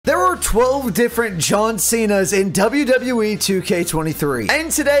are 12 different John Cenas in WWE 2K23.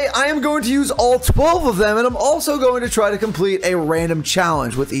 And today I am going to use all 12 of them, and I'm also going to try to complete a random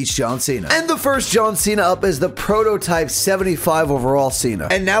challenge with each John Cena. And the first John Cena up is the prototype 75 overall Cena.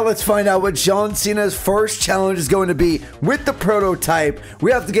 And now let's find out what John Cena's first challenge is going to be. With the prototype,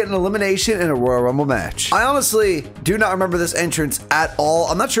 we have to get an elimination in a Royal Rumble match. I honestly do not remember this entrance at all.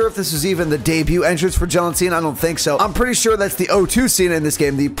 I'm not sure if this is even the debut entrance for John Cena. I don't think so. I'm pretty sure that's the O2 Cena in this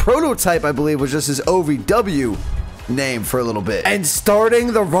game. The prototype, I believe, was just his OVW name for a little bit. And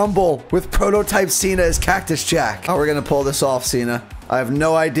starting the Rumble with prototype Cena is Cactus Jack. How are we gonna pull this off, Cena? I have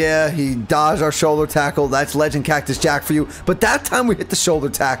no idea. He dodged our shoulder tackle. That's Legend Cactus Jack for you. But that time we hit the shoulder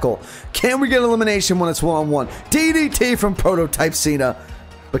tackle. Can we get an elimination when it's one-on-one? DDT from prototype Cena.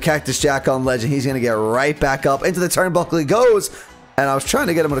 But Cactus Jack on Legend, he's gonna get right back up into the turnbuckle. He goes. And I was trying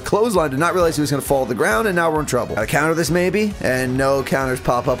to get him with a clothesline, did not realize he was going to fall to the ground, and now we're in trouble. Gotta counter this maybe, and no counters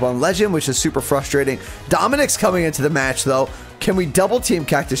pop up on Legend, which is super frustrating. Dominic's coming into the match, though. Can we double team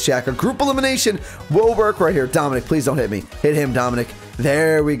Cactus Jack? A group elimination will work right here. Dominic, please don't hit me. Hit him, Dominic.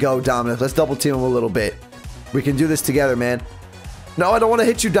 There we go, Dominic. Let's double team him a little bit. We can do this together, man. No, I don't want to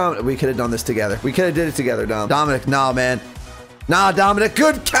hit you, Dominic. We could have done this together. We could have did it together, Dom. Dominic, nah, man. Nah, Dominic.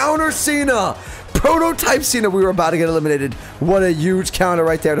 Good counter, Cena. Prototype Cena, we were about to get eliminated. What a huge counter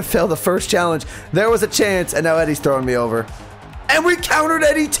right there to fail the first challenge. There was a chance, and now Eddie's throwing me over. And we countered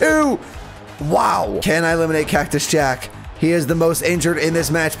Eddie too. Wow. Can I eliminate Cactus Jack? He is the most injured in this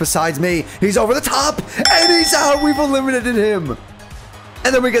match besides me. He's over the top, and he's out. We've eliminated him.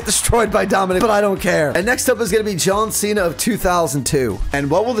 And then we get destroyed by Dominic, but I don't care. And next up is going to be John Cena of 2002.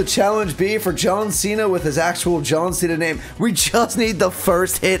 And what will the challenge be for John Cena with his actual John Cena name? We just need the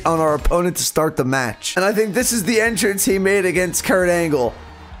first hit on our opponent to start the match. And I think this is the entrance he made against Kurt Angle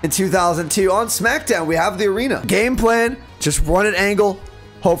in 2002 on SmackDown. We have the arena. Game plan, just run at Angle,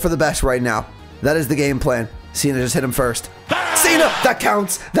 hope for the best right now. That is the game plan. Cena just hit him first. Cena! That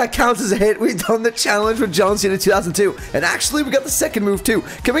counts. That counts as a hit. We've done the challenge with John Cena 2002. And actually, we got the second move, too.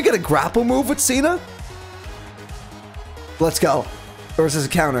 Can we get a grapple move with Cena? Let's go. Or is this a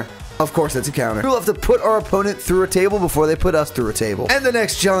counter? Of course it's a counter. We'll have to put our opponent through a table before they put us through a table. And the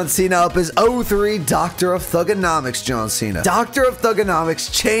next John Cena up is 03 Doctor of Thugonomics John Cena. Doctor of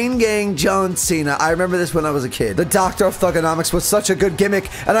Thugonomics, Chain Gang John Cena. I remember this when I was a kid. The Doctor of Thugonomics was such a good gimmick,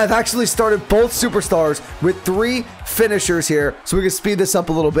 and I've actually started both superstars with 3 finishers here, so we can speed this up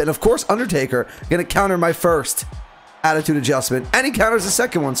a little bit. And of course, Undertaker gonna counter my first attitude adjustment, and he counters the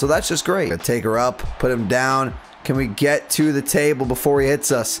second one, so that's just great. Gonna take her up, put him down. Can we get to the table before he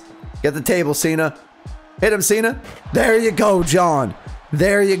hits us? Get the table, Cena. Hit him, Cena. There you go, John.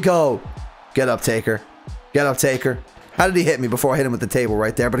 There you go. Get up, Taker. Get up, Taker. How did he hit me before I hit him with the table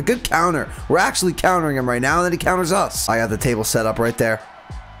right there? But a good counter. We're actually countering him right now, and then he counters us. I got the table set up right there.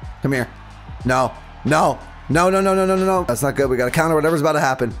 Come here. No. No. No, no, no, no, no, no, no. That's not good. We got to counter whatever's about to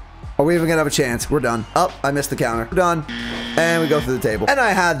happen. Are we even going to have a chance? We're done. Oh, I missed the counter. We're done. And we go through the table. And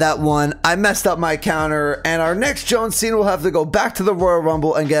I had that one. I messed up my counter. And our next John Cena will have to go back to the Royal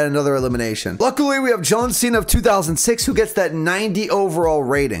Rumble and get another elimination. Luckily, we have John Cena of 2006 who gets that 90 overall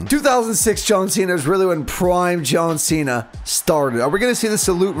rating. 2006 John Cena is really when prime John Cena started. Are we going to see the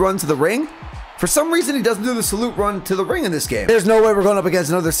salute run to the ring? For some reason, he doesn't do the salute run to the ring in this game. There's no way we're going up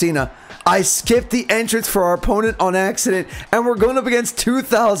against another Cena. I skipped the entrance for our opponent on accident, and we're going up against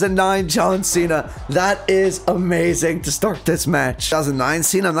 2009 John Cena. That is amazing to start this match. 2009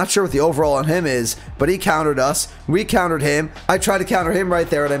 Cena, I'm not sure what the overall on him is, but he countered us. We countered him. I tried to counter him right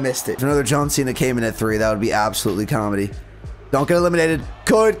there, and I missed it. If another John Cena came in at 3, that would be absolutely comedy. Don't get eliminated.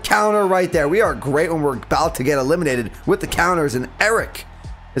 Good counter right there. We are great when we're about to get eliminated with the counters, and Eric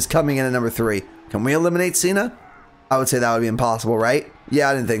is coming in at number 3. Can we eliminate Cena? I would say that would be impossible, right? Yeah,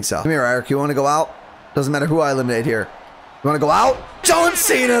 I didn't think so. Come here, Eric. You want to go out? Doesn't matter who I eliminate here. You want to go out? John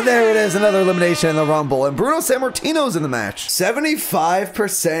Cena! There it is. Another elimination in the Rumble. And Bruno Sammartino's in the match.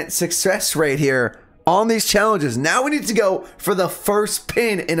 75% success rate here on these challenges. Now we need to go for the first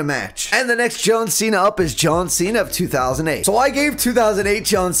pin in a match. And the next John Cena up is John Cena of 2008. So I gave 2008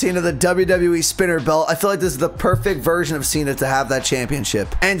 John Cena the WWE spinner belt. I feel like this is the perfect version of Cena to have that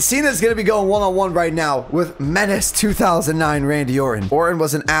championship. And Cena's going to be going one-on-one right now with Menace 2009 Randy Orton. Orton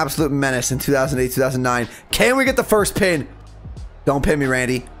was an absolute menace in 2008, 2009. Can we get the first pin? Don't pin me,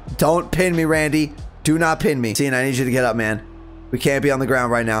 Randy. Don't pin me, Randy. Do not pin me. Cena, I need you to get up, man. We can't be on the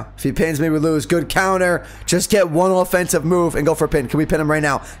ground right now. If he pins me, we lose. Good counter. Just get one offensive move and go for a pin. Can we pin him right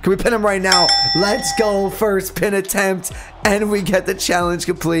now? Can we pin him right now? Let's go. First pin attempt. And we get the challenge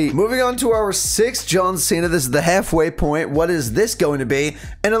complete. Moving on to our 6th John Cena. This is the halfway point. What is this going to be?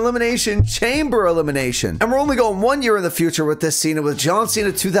 An elimination chamber elimination. And we're only going 1 year in the future with this Cena, with John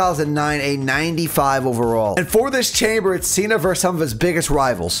Cena 2009, a 95 overall. And for this chamber, it's Cena versus some of his biggest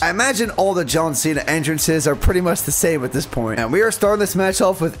rivals. I imagine all the John Cena entrances are pretty much the same at this point. And we are starting this match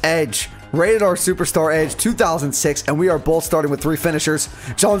off with Edge. Rated R Superstar Edge 2006, and we are both starting with 3 finishers.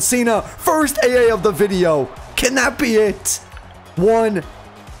 John Cena, first AA of the video. Can that be it? 1,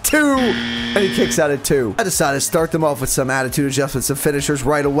 2, and he kicks out at 2. I decided to start them off with some attitude adjustments, some finishers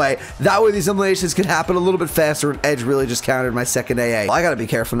right away. That way these eliminations could happen a little bit faster, and Edge really just countered my second AA. Well, I gotta be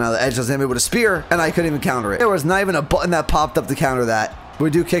careful now that Edge doesn't hit me with a spear, and I couldn't even counter it. There was not even a button that popped up to counter that. We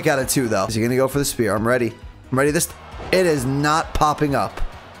do kick out at 2 though. Is he gonna go for the spear? I'm ready. I'm ready this. It is not popping up.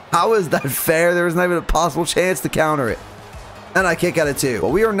 How is that fair? There is not even a possible chance to counter it. And I kick out at 2.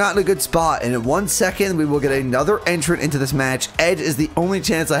 But we are not in a good spot. And in 1 second, we will get another entrant into this match. Edge is the only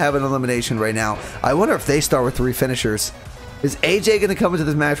chance I have an elimination right now. I wonder if they start with 3 finishers. Is AJ going to come into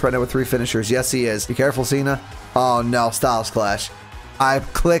this match right now with 3 finishers? Yes, he is. Be careful, Cena. Oh, no. Styles Clash. I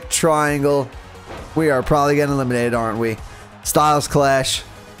clicked triangle. We are probably getting eliminated, aren't we? Styles Clash.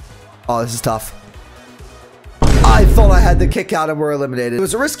 Oh, this is tough. I thought I had the kick out and we're eliminated. It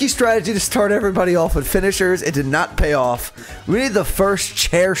was a risky strategy to start everybody off with finishers. It did not pay off. We need the first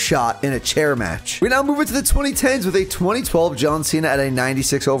chair shot in a chair match. We now move into the 2010s with a 2012 John Cena at a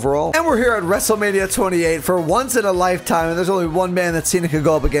 96 overall. And we're here at WrestleMania 28 for once in a lifetime. And there's only one man that Cena could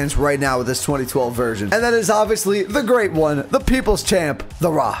go up against right now with this 2012 version. And that is obviously the great one, the People's Champ,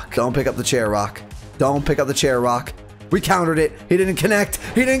 The Rock. Don't pick up the chair, Rock. Don't pick up the chair, Rock. We countered it. He didn't connect.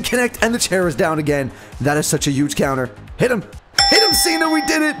 He didn't connect. And the chair is down again. That is such a huge counter. Hit him. Hit him, Cena. We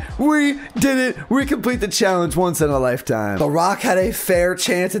did it. We did it. We complete the challenge once in a lifetime. The Rock had a fair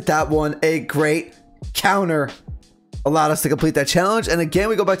chance at that one. A great counter allowed us to complete that challenge. And again,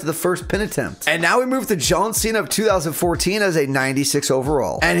 we go back to the first pin attempt. And now we move to John Cena of 2014 as a 96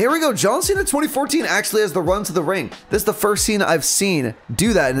 overall. And here we go. John Cena 2014 actually has the run to the ring. This is the first Cena I've seen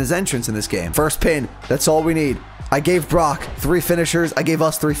do that in his entrance in this game. First pin. That's all we need. I gave Brock 3 finishers. I gave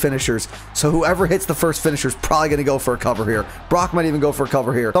us 3 finishers. So whoever hits the first finisher is probably going to go for a cover here. Brock might even go for a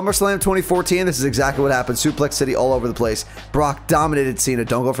cover here. SummerSlam 2014, this is exactly what happened. Suplex City all over the place. Brock dominated Cena.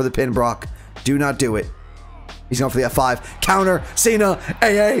 Don't go for the pin, Brock. Do not do it. He's going for the F5. Counter. Cena.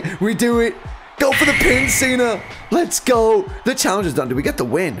 AA. We do it. Go for the pin, Cena. Let's go. The challenge is done. Did we get the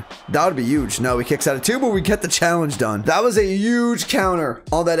win? That would be huge. No, he kicks out at 2, but we get the challenge done. That was a huge counter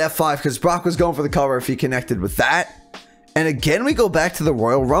on that F5 because Brock was going for the cover if he connected with that. And again, we go back to the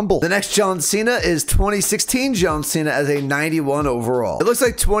Royal Rumble. The next John Cena is 2016 John Cena as a 91 overall. It looks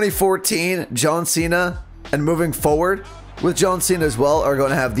like 2014 John Cena and moving forward with John Cena as well are going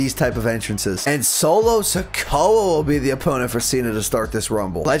to have these type of entrances. And Solo Sikoa will be the opponent for Cena to start this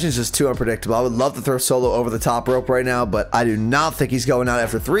Rumble. Legend's just too unpredictable. I would love to throw Solo over the top rope right now, but I do not think he's going out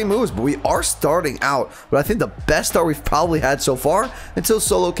after 3 moves. But we are starting out, but I think the best start we've probably had so far until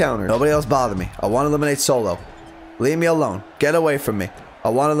Solo countered. Nobody else bother me. I want to eliminate Solo. Leave me alone. Get away from me. I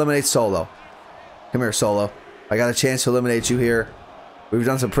want to eliminate Solo. Come here, Solo. I got a chance to eliminate you here. We've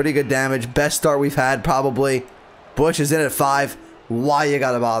done some pretty good damage. Best start we've had, probably. Bush is in at 5. Why you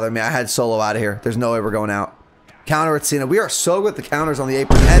gotta bother me? I had Solo out of here. There's no way we're going out. Counter at Cena. We are so good with the counters on the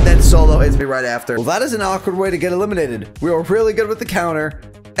apron. And then Solo hits me right after. Well, that is an awkward way to get eliminated. We were really good with the counter.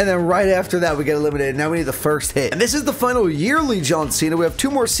 And then right after that, we get eliminated. Now we need the first hit. And this is the final yearly John Cena. We have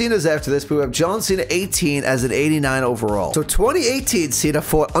 2 more Cenas after this, but we have John Cena 18 as an 89 overall. So 2018 Cena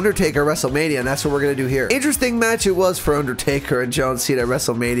fought Undertaker at WrestleMania, and that's what we're going to do here. Interesting match it was for Undertaker and John Cena at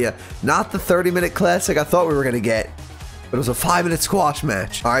WrestleMania. Not the 30-minute classic I thought we were going to get, but it was a 5-minute squash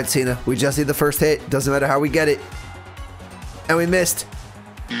match. All right, Cena, we just need the first hit. Doesn't matter how we get it. And we missed.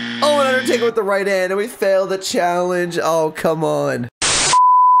 Oh, and Undertaker with the right hand, and we failed the challenge. Oh, come on.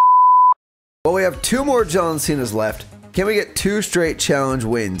 Well, we have 2 more John Cenas left. Can we get 2 straight challenge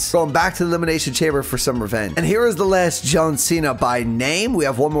wins? Going back to the Elimination Chamber for some revenge. And here is the last John Cena by name. We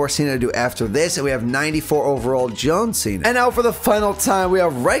have 1 more Cena to do after this, and we have 94 overall John Cena. And now for the final time, we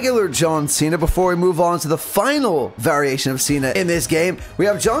have regular John Cena before we move on to the final variation of Cena in this game. We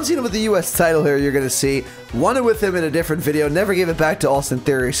have John Cena with the US title here, you're going to see. Won it with him in a different video. Never gave it back to Austin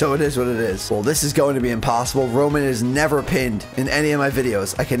Theory, so it is what it is. Well, this is going to be impossible. Roman is never pinned in any of my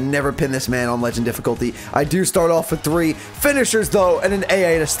videos. I can never pin this man on Legend difficulty. I do start off with 3 finishers, though, and an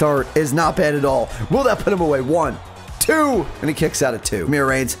AA to start is not bad at all. Will that put him away? 1, 2, and he kicks out at 2. Mirror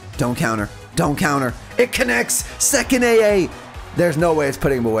Reigns, don't counter. Don't counter. It connects. Second AA. There's no way it's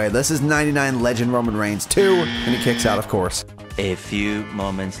putting him away. This is 99 Legend Roman Reigns. 2, and he kicks out, of course. A few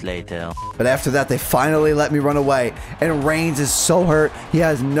moments later. But after that, they finally let me run away. And Reigns is so hurt, he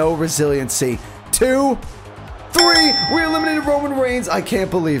has no resiliency. 2, 3, we eliminated Roman Reigns. I can't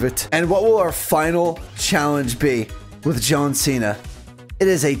believe it. And what will our final challenge be with John Cena? It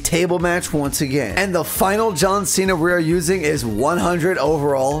is a table match once again. And the final John Cena we are using is 100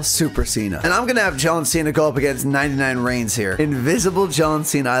 overall Super Cena. And I'm gonna have John Cena go up against 99 Reigns here. Invisible John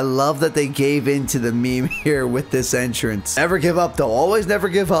Cena. I love that they gave into the meme here with this entrance. Never give up though. Always never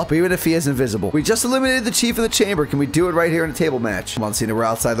give up, even if he is invisible. We just eliminated the Chief in the Chamber. Can we do it right here in a table match? Come on, Cena, we're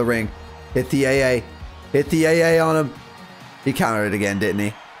outside the ring. Hit the AA. Hit the AA on him. He countered it again, didn't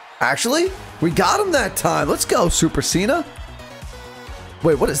he? Actually, we got him that time. Let's go, Super Cena.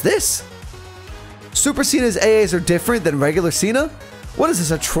 Wait, what is this? Super Cena's AAs are different than regular Cena? What is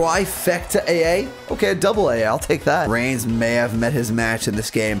this, a trifecta AA? Okay, a double AA, I'll take that. Reigns may have met his match in this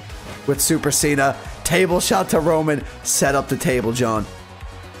game with Super Cena. Table shot to Roman. Set up the table, John.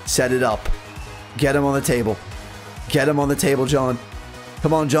 Set it up. Get him on the table. Get him on the table, John.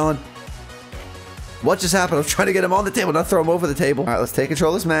 Come on, John. What just happened? I was trying to get him on the table, not throw him over the table. All right, let's take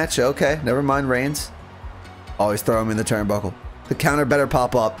control of this match. Okay, never mind Reigns. Always throw him in the turnbuckle. The counter better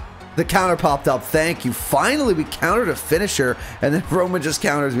pop up. The counter popped up. Thank you. Finally, we countered a finisher, and then Roman just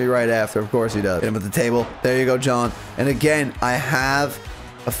counters me right after. Of course he does. Hit him with the table. There you go, John. And again, I have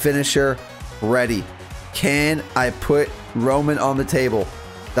a finisher ready. Can I put Roman on the table?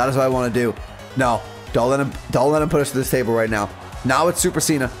 That is what I want to do. No, don't let him put us to this table right now. Now it's Super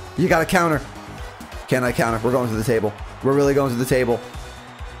Cena. You got to counter. Can I counter? We're going to the table. We're really going to the table.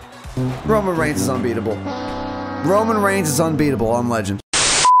 Roman Reigns is unbeatable. Roman Reigns is unbeatable. I'm legend.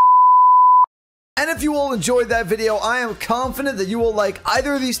 And if you all enjoyed that video, I am confident that you will like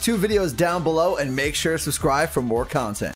either of these two videos down below and make sure to subscribe for more content.